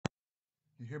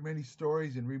You hear many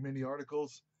stories and read many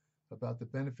articles about the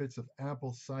benefits of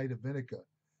apple cider vinegar.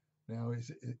 Now,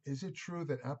 is it true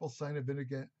that apple cider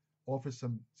vinegar offers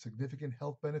some significant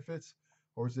health benefits,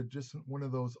 or is it just one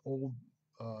of those old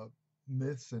uh,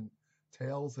 myths and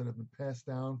tales that have been passed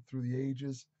down through the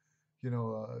ages?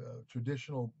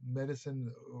 Traditional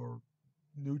medicine or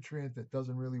nutrient that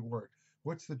doesn't really work.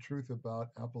 What's the truth about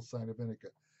apple cider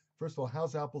vinegar? First of all,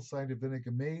 how's apple cider vinegar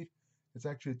made? It's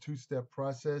actually a two-step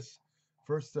process.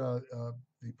 First, the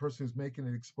person who's making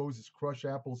it exposes crushed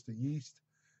apples to yeast.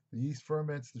 The yeast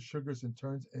ferments the sugars and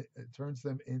turns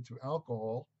them into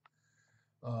alcohol.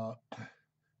 Uh,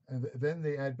 and then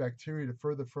they add bacteria to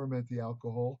further ferment the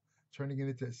alcohol, turning it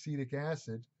into acetic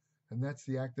acid, and that's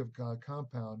the active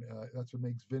compound. That's what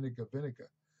makes vinegar vinegar.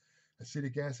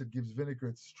 Acetic acid gives vinegar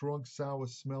its strong sour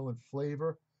smell and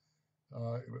flavor.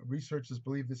 Researchers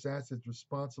believe this acid is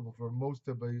responsible for most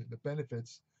of the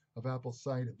benefits of apple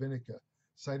cider vinegar.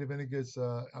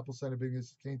 Apple cider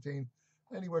vinegars contain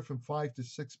anywhere from 5 to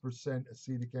 6%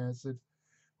 acetic acid.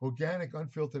 Organic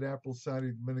unfiltered apple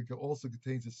cider vinegar also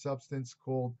contains a substance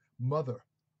called mother,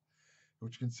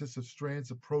 which consists of strands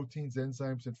of proteins,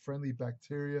 enzymes, and friendly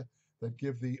bacteria that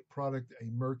give the product a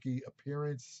murky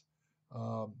appearance.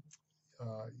 Um,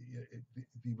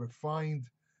 the refined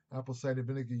apple cider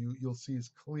vinegar you'll see is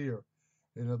clear.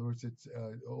 In other words,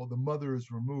 all the mother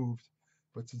is removed,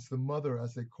 but since the mother,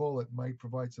 as they call it, might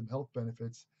provide some health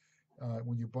benefits,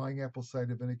 when you're buying apple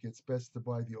cider vinegar, it's best to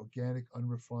buy the organic,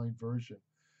 unrefined version.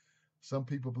 Some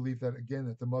people believe that again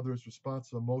that the mother is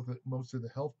responsible for most of the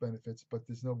health benefits, but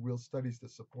there's no real studies to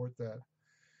support that.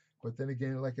 But then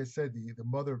again, like I said, the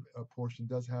mother portion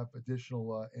does have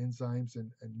additional enzymes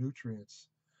and nutrients.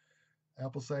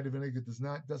 Apple cider vinegar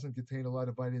doesn't contain a lot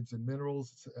of vitamins and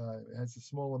minerals. It has a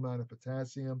small amount of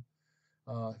potassium.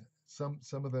 Uh,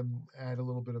 some of them add a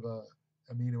little bit of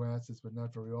amino acids, but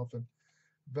not very often.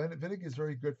 Vinegar is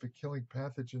very good for killing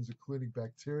pathogens, including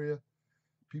bacteria.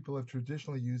 People have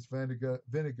traditionally used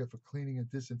vinegar for cleaning and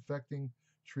disinfecting,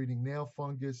 treating nail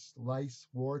fungus, lice,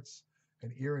 warts,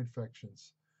 and ear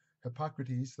infections.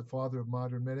 Hippocrates, the father of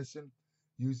modern medicine,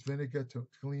 used vinegar to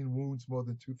clean wounds more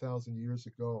than 2,000 years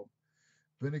ago.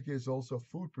 Vinegar is also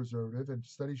a food preservative, and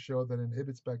studies show that it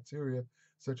inhibits bacteria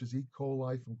such as E.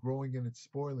 coli from growing and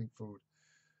spoiling food.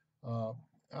 Uh,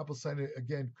 Apple cider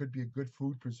again could be a good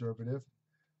food preservative.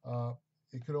 Uh,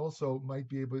 it could also might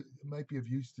be of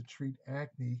use to treat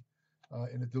acne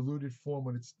in a diluted form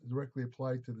when it's directly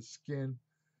applied to the skin,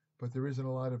 but there isn't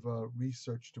a lot of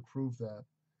research to prove that.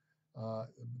 Uh,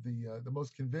 the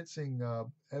most convincing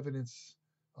evidence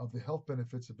of the health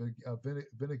benefits of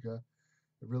vinegar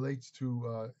relates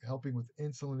to helping with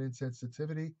insulin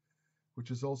insensitivity, which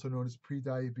is also known as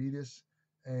prediabetes,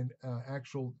 and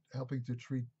actual helping to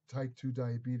treat type 2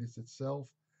 diabetes itself.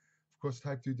 Of course,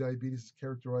 type 2 diabetes is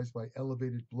characterized by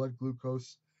elevated blood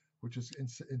glucose, which is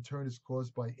in turn is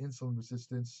caused by insulin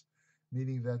resistance,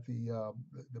 meaning that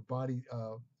the body,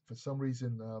 for some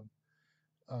reason,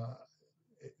 uh,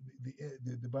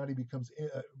 the body becomes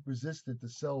resistant. The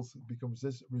cells become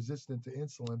resistant to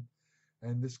insulin,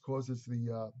 and this causes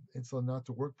the insulin not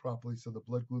to work properly, so the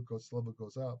blood glucose level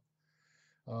goes up.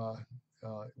 Uh,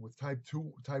 with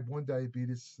type 1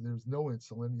 diabetes, there's no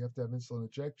insulin. You have to have insulin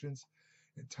injections.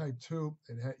 In type 2,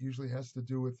 it usually has to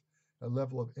do with a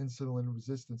level of insulin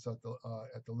resistance at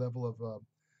the level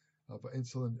of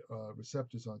insulin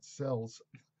receptors on cells,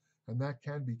 and that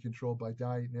can be controlled by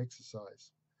diet and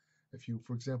exercise. If you,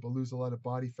 for example, lose a lot of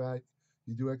body fat,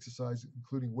 you do exercise,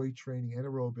 including weight training and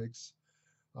aerobics.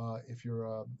 If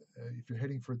you're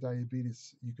heading for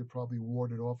diabetes, you could probably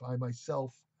ward it off. I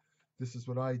myself, this is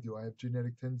what I do. I have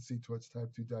genetic tendency towards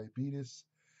type 2 diabetes.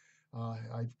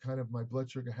 My blood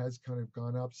sugar has kind of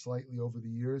gone up slightly over the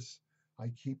years. I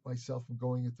keep myself from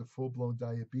going into full-blown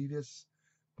diabetes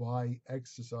by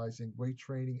exercising, weight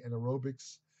training, and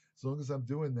aerobics. As long as I'm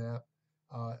doing that,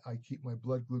 I keep my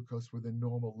blood glucose within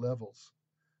normal levels.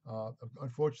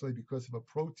 Unfortunately, because of a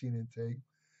protein intake,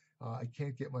 I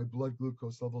can't get my blood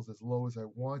glucose levels as low as I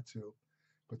want to,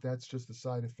 but that's just a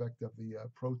side effect of the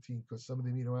protein, because some of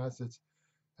the amino acids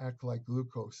act like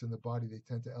glucose in the body. They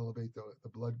tend to elevate the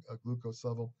blood glucose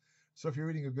level. So if you're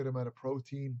eating a good amount of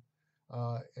protein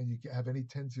and you have any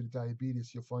tendency to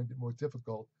diabetes, you'll find it more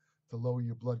difficult to lower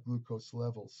your blood glucose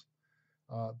levels.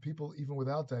 People, even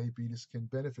without diabetes, can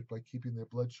benefit by keeping their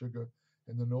blood sugar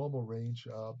in the normal range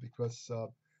because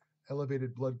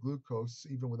elevated blood glucose,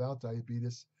 even without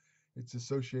diabetes, it's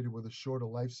associated with a shorter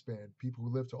lifespan. People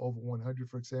who live to over 100,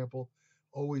 for example,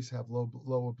 always have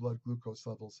lower blood glucose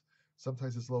levels,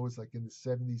 sometimes as low as like in the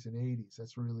 70s and 80s.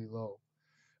 That's really low.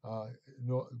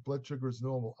 Blood sugar is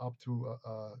normal up to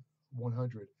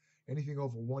 100. Anything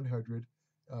over 100,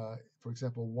 for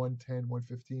example, 110,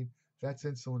 115, that's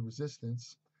insulin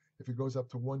resistance. If it goes up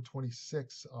to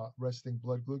 126 resting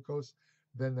blood glucose,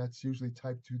 then that's usually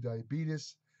type 2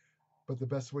 diabetes. But the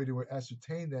best way to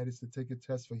ascertain that is to take a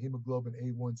test for hemoglobin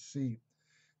A1C,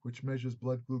 which measures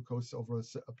blood glucose over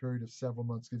a period of several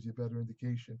months, gives you a better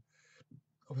indication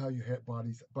of how your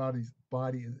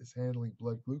body is handling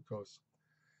blood glucose.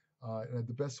 And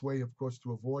the best way, of course,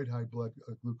 to avoid high blood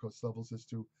glucose levels is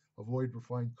to avoid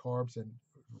refined carbs and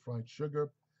refined sugar.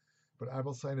 But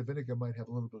apple cider vinegar might have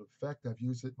a little bit of effect. I've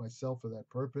used it myself for that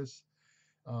purpose.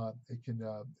 A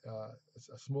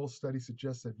small study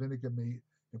suggests that vinegar may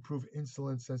improve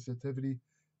insulin sensitivity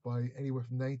by anywhere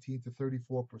from 19 to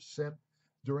 34%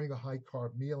 during a high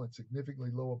carb meal and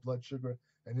significantly lower blood sugar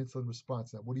and insulin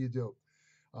response. Now, what do?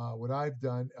 What I've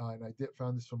done, and I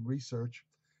found this from research,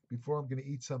 before I'm going to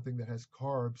eat something that has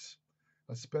carbs,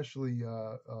 especially,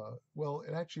 well,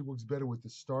 it actually works better with the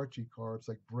starchy carbs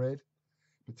like bread,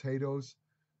 potatoes,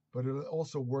 but it'll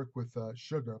also work with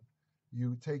sugar.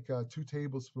 You take 2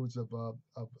 tablespoons of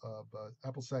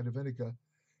apple cider vinegar,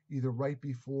 either right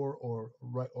before or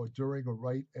during or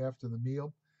right after the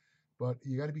meal. But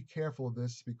you got to be careful of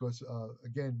this because,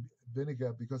 again,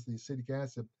 vinegar, because of the acidic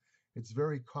acid, it's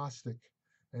very caustic,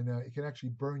 and it can actually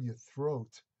burn your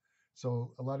throat.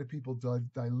 So a lot of people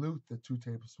dilute the 2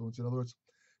 tablespoons. In other words,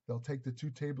 they'll take the 2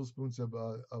 tablespoons of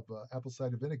apple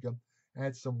cider vinegar,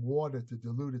 add some water to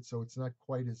dilute it so it's not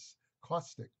quite as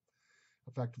caustic.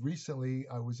 In fact, recently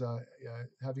I was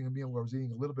having a meal where I was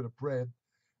eating a little bit of bread.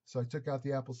 So I took out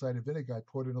the apple cider vinegar, I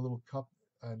poured it in a little cup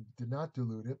and did not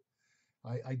dilute it.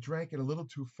 I drank it a little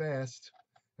too fast,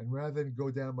 and rather than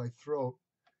go down my throat,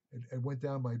 it went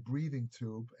down my breathing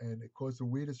tube, and it caused the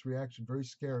weirdest reaction, very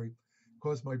scary. It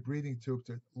caused my breathing tube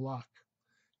to lock.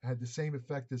 It had the same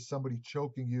effect as somebody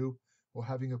choking you or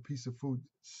having a piece of food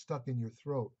stuck in your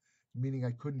throat, meaning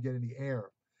I couldn't get any air.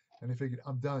 And I figured,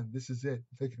 I'm done. This is it.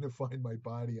 They're going to find my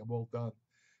body. I'm all done.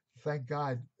 Thank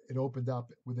God it opened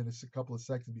up within a couple of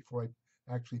seconds before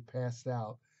I actually passed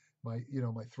out. My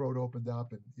throat opened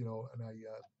up, and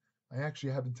I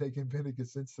actually haven't taken vinegar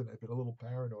since then. I've been a little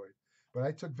paranoid, but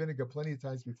I took vinegar plenty of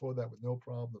times before that with no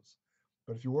problems.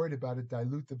 But if you're worried about it,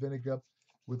 dilute the vinegar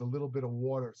with a little bit of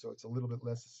water so it's a little bit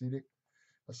less acidic.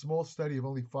 A small study of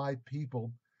only 5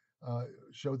 people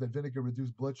showed that vinegar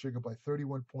reduced blood sugar by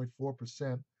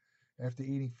 31.4% after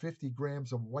eating 50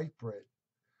 grams of white bread.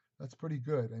 That's pretty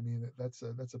good. I mean, that's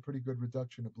a pretty good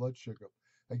reduction of blood sugar.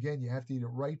 Again, you have to eat it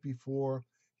right before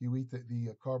you eat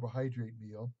the carbohydrate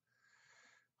meal.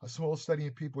 A small study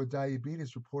in people with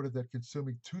diabetes reported that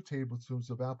consuming 2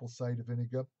 tablespoons of apple cider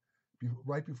vinegar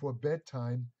right before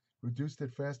bedtime reduced their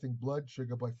fasting blood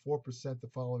sugar by 4% the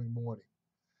following morning.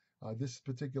 This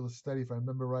particular study, if I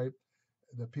remember right,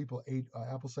 the people ate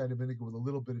apple cider vinegar with a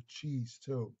little bit of cheese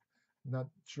too. Not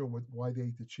sure why they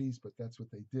ate the cheese, but that's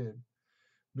what they did.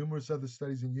 Numerous other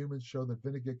studies in humans show that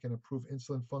vinegar can improve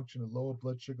insulin function and lower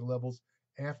blood sugar levels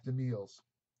after meals.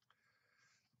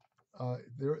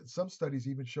 Some studies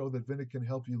even show that vinegar can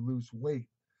help you lose weight.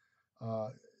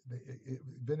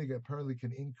 Vinegar apparently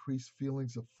can increase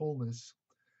feelings of fullness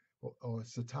or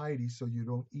satiety, so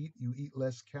you eat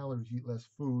less calories, you eat less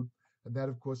food, and that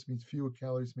of course means fewer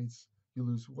calories means you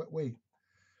lose weight.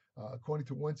 According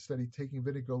to one study, taking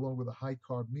vinegar along with a high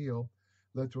carb meal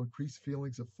led to increased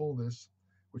feelings of fullness,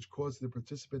 which caused the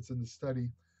participants in the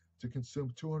study to consume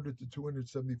 200 to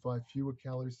 275 fewer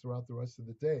calories throughout the rest of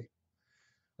the day.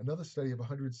 Another study of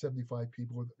 175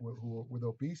 people with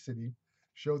obesity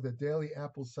showed that daily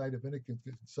apple cider vinegar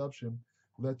consumption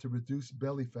led to reduced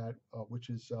belly fat, which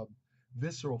is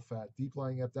visceral fat,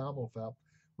 deep-lying abdominal fat,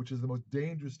 which is the most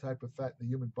dangerous type of fat in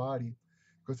the human body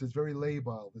because it's very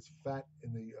labile. This fat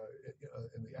in the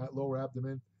lower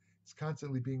abdomen, it's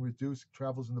constantly being reduced,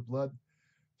 travels in the blood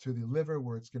to the liver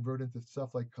where it's converted into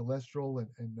stuff like cholesterol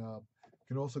and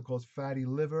can also cause fatty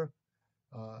liver,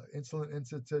 insulin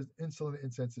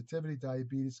insensitivity,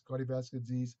 diabetes, cardiovascular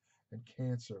disease, and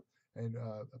cancer. And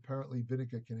apparently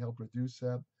vinegar can help reduce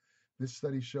that. This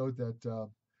study showed that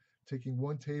taking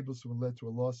 1 tablespoon led to a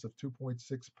loss of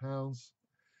 2.6 pounds.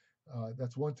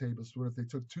 That's 1 tablespoon. If they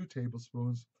took 2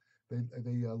 tablespoons,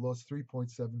 they lost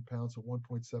 3.7 pounds or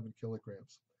 1.7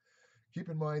 kilograms. Keep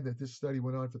in mind that this study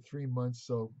went on for 3 months,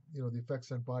 so the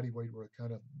effects on body weight were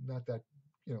kind of not that.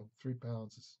 3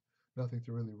 pounds is nothing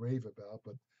to really rave about,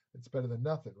 but it's better than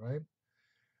nothing, right?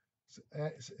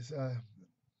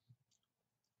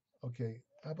 Okay,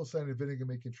 apple cider vinegar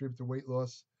may contribute to weight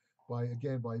loss by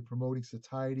promoting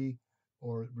satiety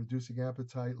or reducing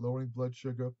appetite, lowering blood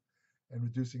sugar, and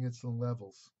reducing insulin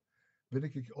levels.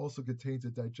 Vinegar also contains a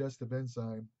digestive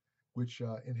enzyme which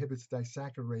inhibits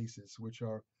disaccharases, which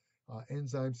are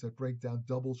enzymes that break down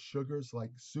double sugars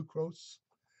like sucrose.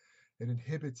 It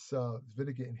inhibits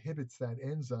vinegar inhibits that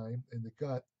enzyme in the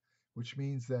gut, which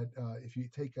means that if you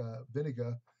take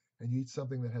vinegar and you eat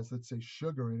something that has, let's say,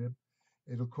 sugar in it,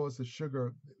 it'll cause the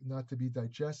sugar not to be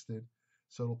digested,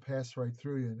 so it'll pass right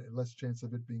through you, and less chance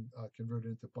of it being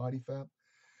converted into body fat.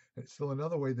 And still,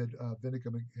 another way that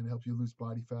vinegar can help you lose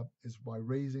body fat is by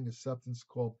raising a substance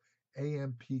called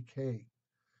AMPK,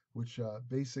 which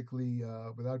basically,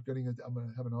 without getting into, I'm going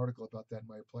to have an article about that in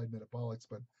my applied metabolics,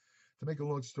 but to make a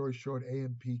long story short,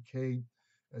 AMPK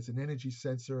is an energy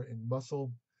sensor in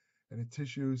muscle and in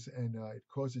tissues, and it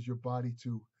causes your body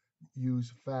to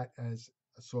use fat as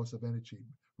a source of energy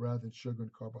rather than sugar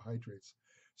and carbohydrates.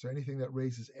 So anything that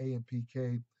raises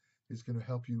AMPK is going to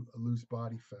help you lose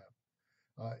body fat.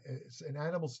 And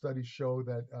animal studies show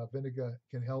that vinegar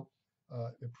can help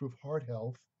improve heart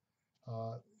health.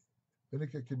 Uh,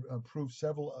 Vinegar can improve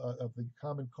several of the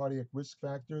common cardiac risk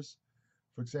factors.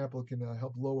 For example, it can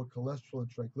help lower cholesterol and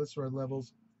triglyceride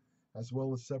levels, as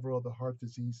well as several other heart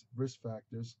disease risk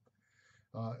factors.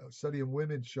 A study in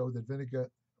women showed that vinegar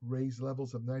raised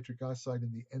levels of nitric oxide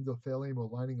in the endothelium or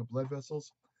lining of blood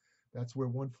vessels. That's where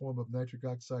one form of nitric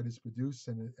oxide is produced,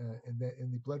 and in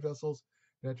the blood vessels,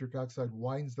 nitric oxide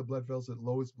widens the blood vessels, it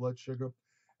lowers blood sugar,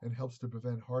 and helps to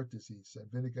prevent heart disease.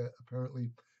 And vinegar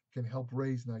apparently can help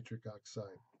raise nitric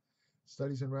oxide.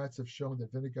 Studies in rats have shown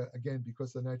that vinegar, again,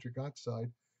 because of the nitric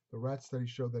oxide, the rat studies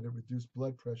show that it reduced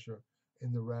blood pressure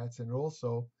in the rats, and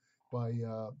also by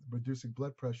reducing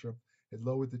blood pressure, it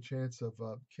lowered the chance of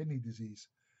kidney disease,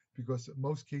 because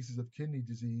most cases of kidney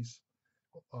disease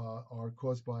are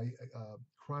caused by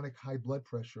chronic high blood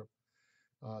pressure.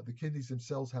 The kidneys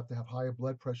themselves have to have higher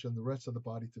blood pressure than the rest of the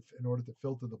body in order to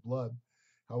filter the blood.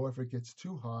 However, it gets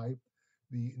too high,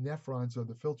 the nephrons, or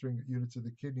the filtering units of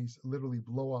the kidneys, literally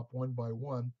blow up one by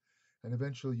one, and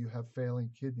eventually you have failing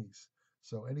kidneys.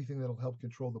 So anything that'll help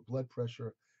control the blood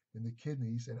pressure in the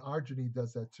kidneys, and arginine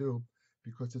does that too,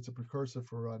 because it's a precursor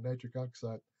for nitric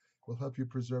oxide, will help you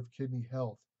preserve kidney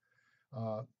health.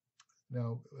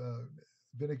 Now,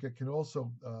 vinegar can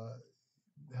also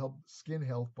help skin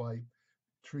health by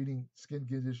treating skin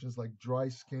conditions like dry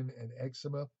skin and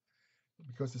eczema,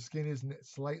 because the skin is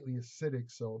slightly acidic.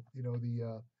 So,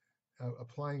 the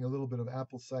applying a little bit of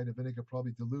apple cider vinegar,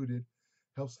 probably diluted,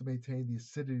 helps to maintain the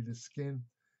acidity of the skin,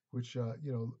 which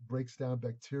breaks down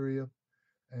bacteria,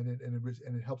 and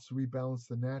it helps to rebalance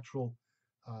the natural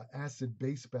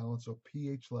acid-base balance, or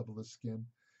pH level of the skin,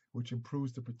 which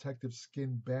improves the protective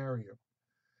skin barrier.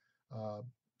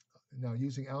 Now,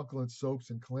 using alkaline soaps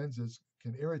and cleansers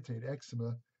can irritate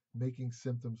eczema, making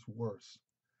symptoms worse.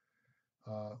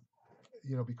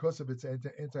 Because of its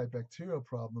antibacterial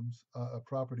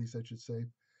properties, I should say,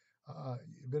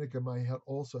 vinegar might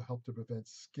also help to prevent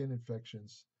skin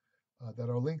infections that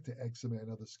are linked to eczema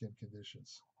and other skin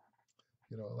conditions.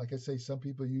 Like I say, some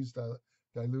people use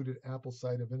diluted apple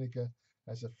cider vinegar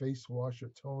as a face wash or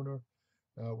toner,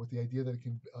 with the idea that it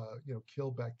can,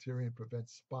 kill bacteria and prevent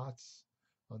spots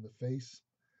on the face.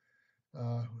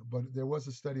 But there was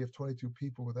a study of 22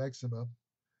 people with eczema,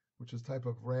 which is a type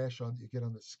of rash you get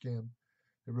on the skin.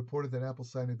 It reported that apple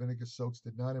cider vinegar soaks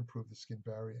did not improve the skin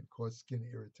barrier and caused skin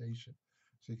irritation.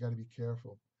 So you got to be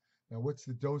careful. Now, what's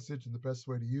the dosage and the best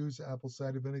way to use apple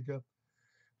cider vinegar?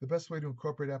 The best way to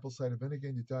incorporate apple cider vinegar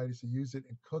in your diet is to use it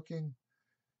in cooking.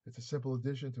 It's a simple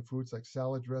addition to foods like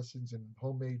salad dressings and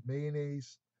homemade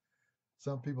mayonnaise.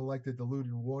 Some people like to dilute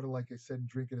in water, like I said, and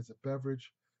drink it as a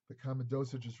beverage. The common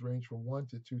dosages range from 1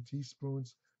 to 2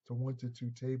 teaspoons to 1 to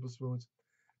 2 tablespoons.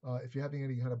 If you're having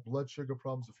any kind of blood sugar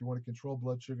problems, if you want to control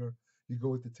blood sugar, you go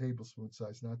with the tablespoon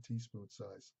size, not teaspoon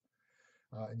size.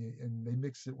 And they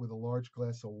mix it with a large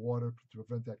glass of water to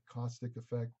prevent that caustic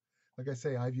effect. Like I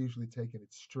say, I've usually taken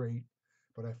it straight,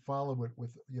 but I follow it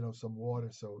with some water,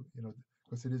 so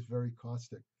because it is very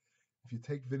caustic. If you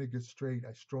take vinegar straight,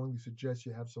 I strongly suggest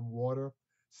you have some water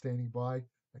standing by,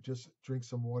 and just drink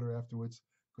some water afterwards,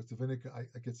 because the vinegar,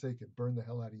 I could say, can burn the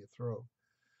hell out of your throat.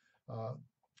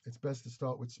 It's best to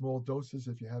start with small doses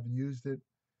if you haven't used it.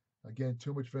 Again,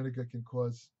 too much vinegar can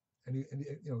cause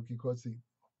it can cause the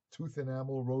tooth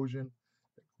enamel erosion,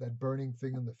 that burning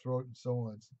thing in the throat, and so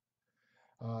on.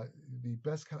 The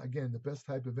best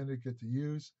type of vinegar to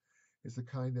use is the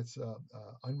kind that's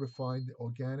unrefined,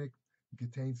 organic. It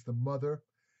contains the mother.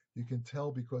 You can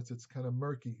tell because it's kind of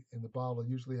murky in the bottle.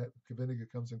 Usually vinegar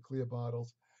comes in clear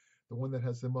bottles. The one that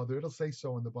has the mother, it'll say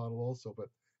so in the bottle also, but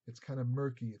it's kind of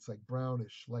murky. It's like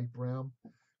brownish, light brown,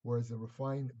 whereas the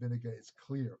refined vinegar is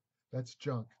clear. That's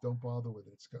junk. Don't bother with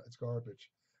it. It's garbage.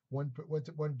 One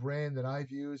brand that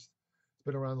I've used It's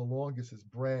been around the longest is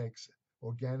Bragg's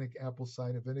organic apple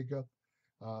cider vinegar.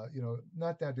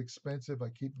 Not that expensive. I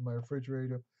keep it in my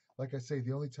refrigerator. Like I say,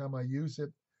 the only time I use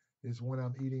it is when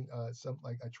I'm eating I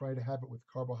try to have it with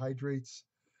carbohydrates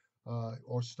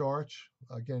or starch.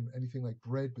 Again, anything like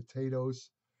bread,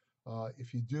 potatoes.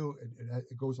 If you do,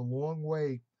 it goes a long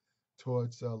way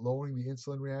towards lowering the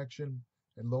insulin reaction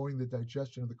and lowering the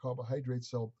digestion of the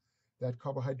carbohydrates. So that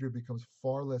carbohydrate becomes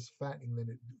far less fattening than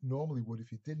it normally would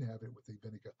if you didn't have it with the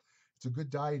vinegar. It's a good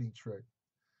dieting trick.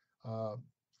 Uh,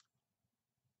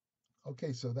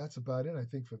 okay, so that's about it, I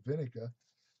think, for vinegar.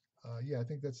 Yeah, I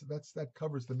think that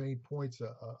covers the main points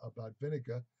about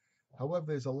vinegar. However,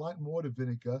 there's a lot more to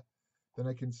vinegar than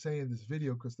I can say in this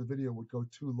video because the video would go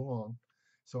too long.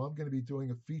 So I'm going to be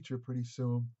doing a feature pretty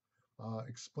soon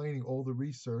explaining all the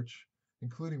research,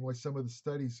 including why some of the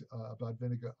studies about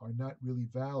vinegar are not really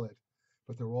valid,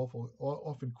 but they're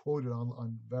often quoted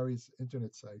on various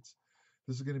internet sites.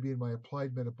 This is going to be in my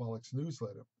Applied Metabolics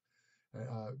newsletter,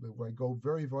 where I go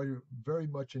very, very, very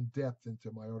much in depth into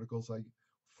my articles.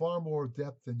 Far more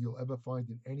depth than you'll ever find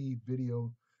in any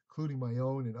video, including my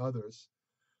own and others.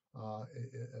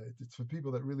 It's for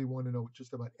people that really want to know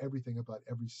just about everything about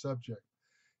every subject.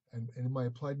 And in my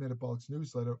Applied Metabolics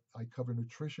newsletter, I cover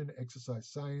nutrition, exercise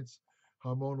science,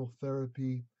 hormonal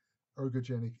therapy,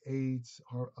 ergogenic aids,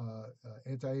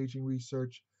 anti-aging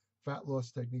research, fat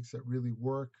loss techniques that really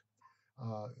work,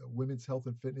 women's health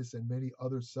and fitness, and many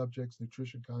other subjects,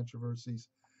 nutrition controversies.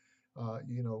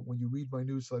 When you read my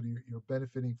newsletter, you're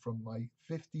benefiting from my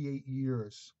 58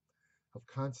 years of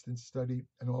constant study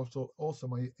and also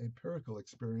my empirical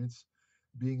experience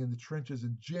being in the trenches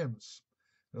in gyms.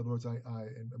 In other words,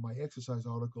 in my exercise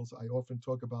articles, I often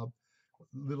talk about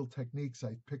little techniques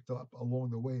I picked up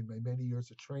along the way in my many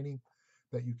years of training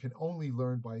that you can only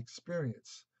learn by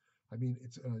experience. I mean,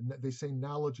 they say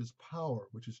knowledge is power,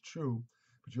 which is true,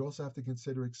 but you also have to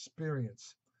consider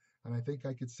experience. And I think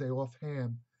I could say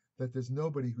offhand that there's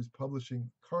nobody who's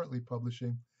currently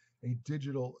publishing a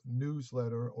digital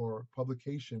newsletter or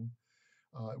publication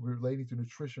relating to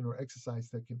nutrition or exercise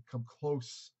that can come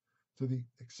close to the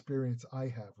experience I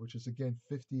have, which is again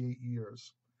 58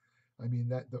 years. I mean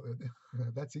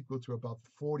that's equal to about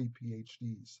 40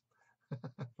 PhDs,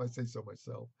 if I say so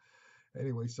myself.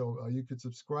 Anyway, so you can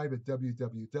subscribe at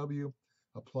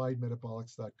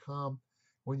www.appliedmetabolics.com.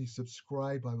 When you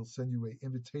subscribe, I will send you an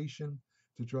invitation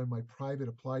to join my private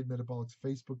Applied Metabolics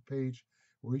Facebook page,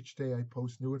 where each day I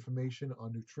post new information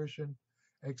on nutrition,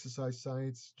 exercise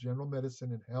science, general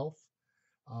medicine, and health.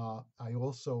 I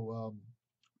also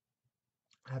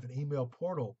have an email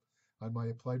portal on my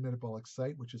Applied Metabolics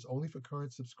site, which is only for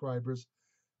current subscribers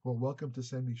who are welcome to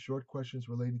send me short questions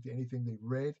relating to anything they've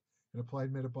read in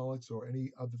Applied Metabolics or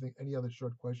any other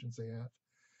short questions they have.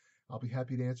 I'll be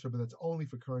happy to answer, but that's only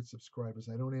for current subscribers.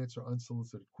 I don't answer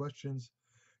unsolicited questions.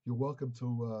 You're welcome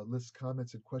to list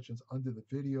comments and questions under the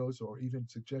videos or even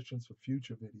suggestions for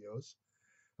future videos.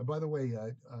 And by the way,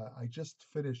 I just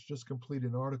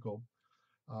completed an article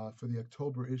for the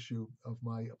October issue of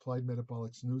my Applied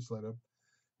Metabolics newsletter,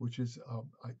 which is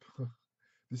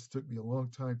this took me a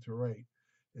long time to write.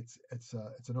 It's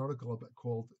an article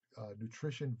called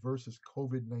Nutrition versus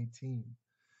COVID-19.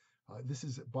 This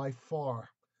is by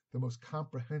far the most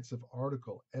comprehensive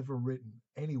article ever written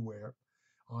anywhere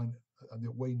on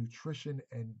the way nutrition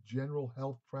and general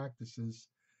health practices,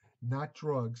 not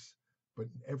drugs, but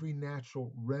every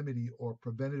natural remedy or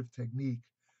preventative technique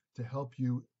to help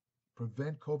you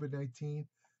prevent COVID-19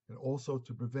 and also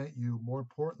to prevent you, more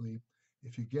importantly,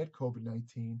 if you get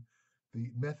COVID-19, the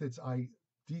methods I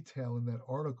detail in that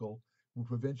article will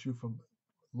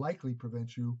likely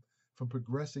prevent you from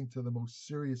progressing to the most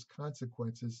serious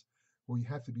consequences where you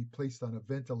have to be placed on a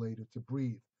ventilator to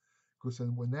breathe. Because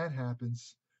then when that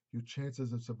happens, your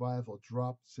chances of survival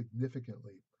drop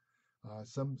significantly.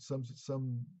 Some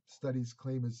studies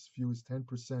claim as few as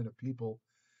 10% of people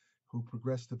who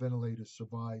progress to ventilators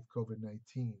survive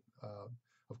COVID-19.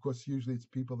 Of course, usually it's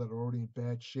people that are already in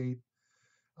bad shape,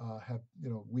 have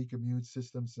weak immune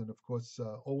systems, and of course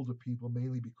older people,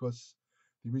 mainly because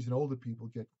the reason older people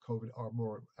get COVID are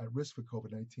more at risk for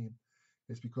COVID-19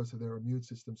 is because of their immune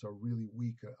systems are really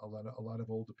weak. A lot of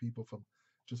older people from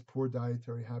just poor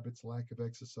dietary habits, lack of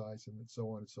exercise, and so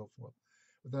on and so forth.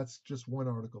 But that's just one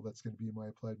article that's going to be in my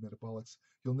Applied Metabolics.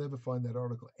 You'll never find that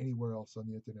article anywhere else on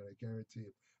the internet. I guarantee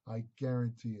it. I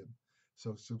guarantee it.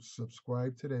 So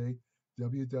subscribe today,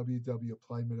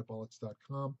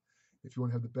 www.appliedmetabolics.com. If you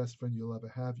want to have the best friend you'll ever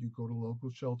have, you go to local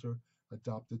shelter,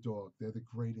 adopt a dog. They're the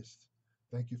greatest.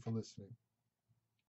 Thank you for listening.